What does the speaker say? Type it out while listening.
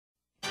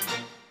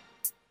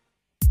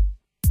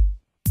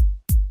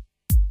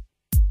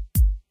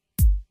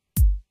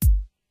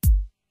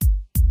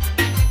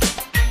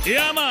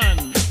Yeah,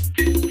 man.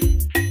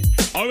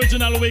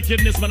 Original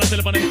wickedness, man. I tell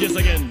you for them case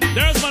again.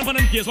 There's man for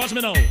them case. Watch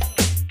me now.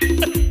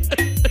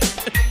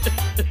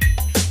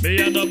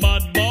 Me and a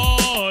bad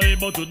boy,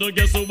 but you don't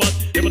guess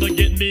what? You better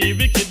get me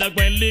wicked, that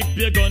when lick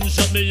your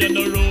gunshot. Me and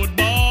the road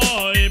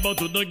boy, but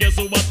you don't guess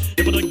what?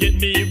 You better get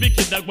me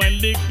wicked, that when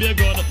lick your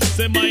gun.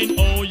 Say mine,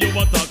 oh you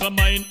a talk, and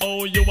mine,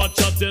 oh you a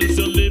chat. Tells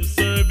you lip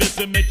service,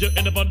 to make you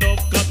end up a dove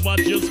cut.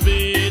 Watch your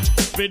speech,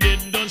 we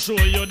didn't show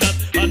you that.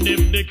 And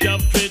if the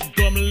cap fit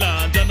come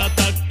large and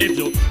attack, if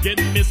you get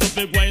me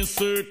something, wine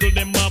circle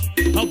them up.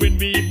 And when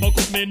we buck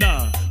up me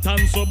now,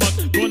 turn so back,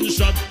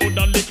 gunshot, put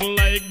a little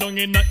like down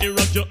in a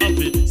Iraq, you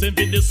happy. Send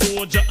for the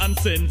soldier and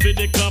send for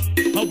the cop.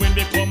 And when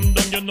we come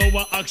down, you know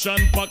what action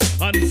pack.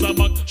 Answer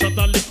back, shot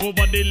a lick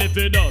over the left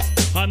you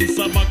dust.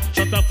 Answer back,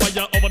 shot a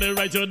fire over the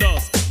right you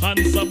dust.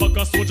 Answer back,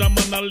 a soldier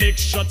man a lick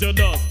shot you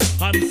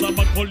dust. Answer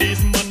back,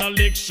 policeman a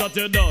lick shot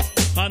you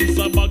dust.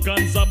 Answer back,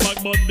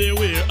 but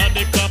beware of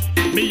the cop.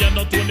 Me and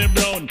not Tony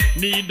Brown,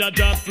 need a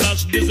jar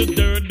flash. This is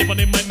dirt, the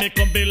money might make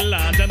come feel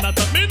large. And not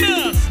a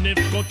minute, sniff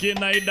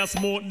cocaine, either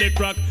smoke the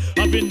crack.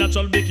 Having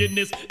natural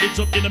wickedness, it's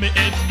up in my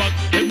head back.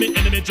 If me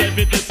enemy drive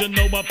it, you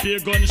know a pure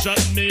gunshot.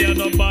 Me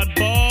and a bad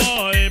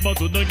boy, but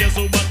you don't guess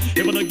what?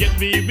 You wanna get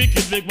me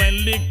wicked, big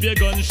when lick pure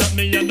gunshot.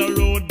 Me and a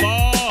road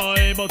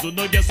boy, but you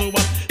don't guess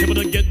what? You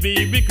wanna get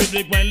me wicked,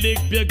 big when lick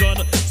pure gun.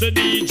 So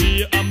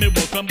DJ and me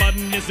walk and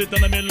badness, it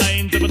on my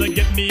lines. You wanna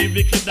get me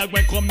wicked, that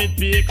when commit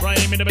pay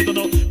crime. In the better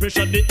know,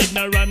 pressure the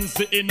ignorance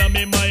in a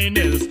me mind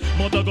else.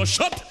 Mother go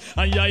shut,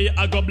 and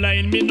I go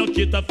blind. Me no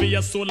cater for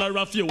your soul or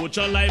a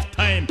future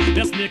lifetime.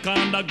 The snake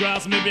on the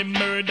grass, me be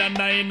murder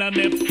 9 and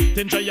F.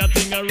 Then try a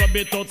thing and rub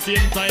it out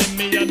same time.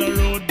 Me and the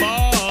road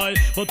boy,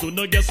 but you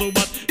no guess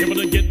what? You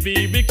wanna get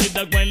me wicked,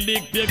 that when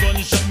lick your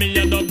gunshot. Me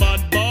and the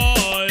bad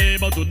boy,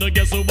 but you no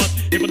guess what?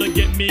 You wanna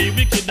get me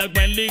wicked, that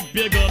when lick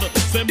your gun.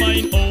 Say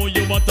mine, oh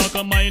you a talk,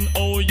 and mine,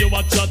 oh you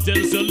a chat.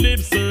 Tells you lip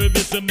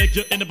service to make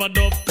you end up a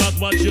dove cut.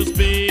 Watch your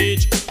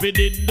speech, we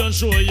didn't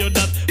show you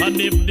that. And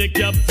if the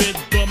cap fit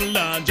come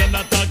large and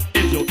attack,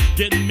 if you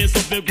get me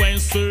something, go and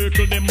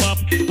circle them up.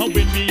 And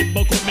when we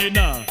buck up me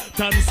now,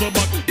 turn so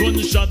back,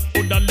 gunshot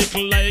put a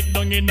little like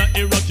down in a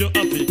Iraq, you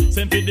happy.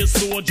 Send for the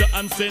soldier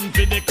and send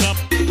for the cop.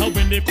 And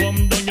when they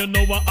come down, you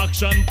know what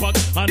action pack.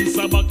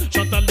 Answer back,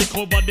 shot a lick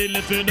over the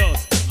left you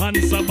dust.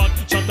 Answer back,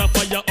 shot a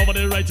fire over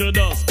the right you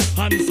dust.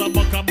 Answer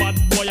back, a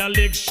bad boy a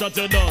leg shot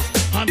you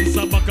dust.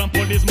 Answer back, and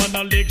policeman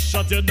a leg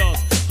shot you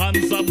dust.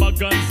 Answer back,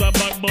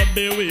 but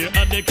beware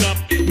of the cop.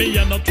 Me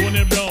and not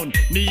Tony Brown,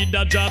 need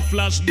a jar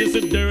flash. This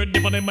is dirt, the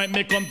money might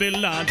make come feel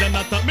large. And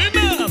attack me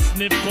now,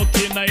 sniff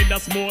cocaine, either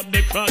smoke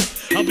the crack.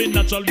 Having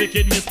natural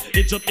wickedness,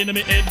 it's up in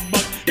me head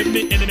back. If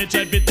me enemy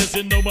try to test,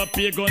 you know a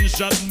pay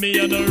gunshot. Me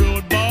on the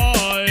road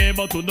boy,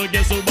 but you no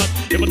guess what?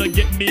 You wanna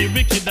get me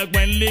wicked, that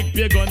when lick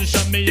pay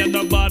gunshot. Me and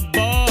the bad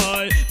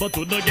boy, but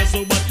you no guess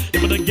what?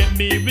 You wanna get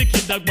me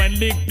wicked, that when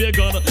lick pay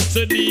gun.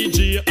 So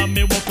DJ and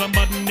me walk and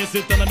badness,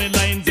 it on me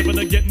lines. You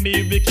wanna get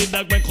me wicked,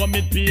 that when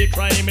commit pay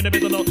crime. In the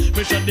better know,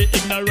 pressure the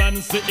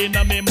ignorance in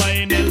a me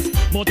mind else.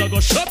 Motor go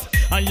shut,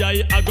 and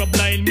I go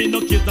blind. Me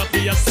no cater for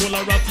your soul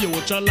or a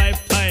future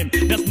lifetime.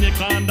 The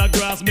snake on the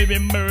grass, me be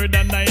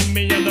murder 9.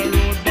 Me on the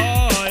road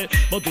boy,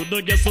 but you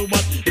don't guess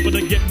what? You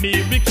wanna get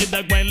me wicked,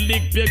 that when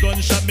lick pay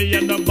gunshot. Me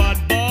and the bad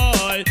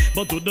boy,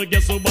 but you don't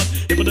guess what?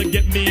 You wanna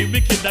get me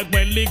wicked, that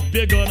when lick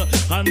pay gun.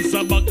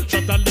 Answer back,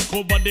 shot a lick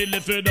over the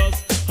left you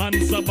dust.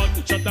 Answer back,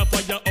 shot a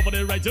fire over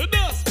the right you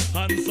dust.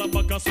 Answer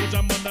back, a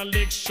soldier man a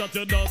lick shot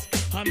you dust.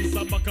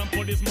 Answer back, and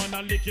policeman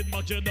a lick it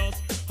back you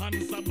dust.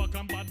 Answer back,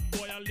 and bad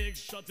boy a lick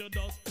shot you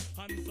dust.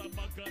 Answer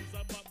back,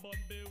 but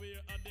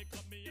beware of the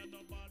come me and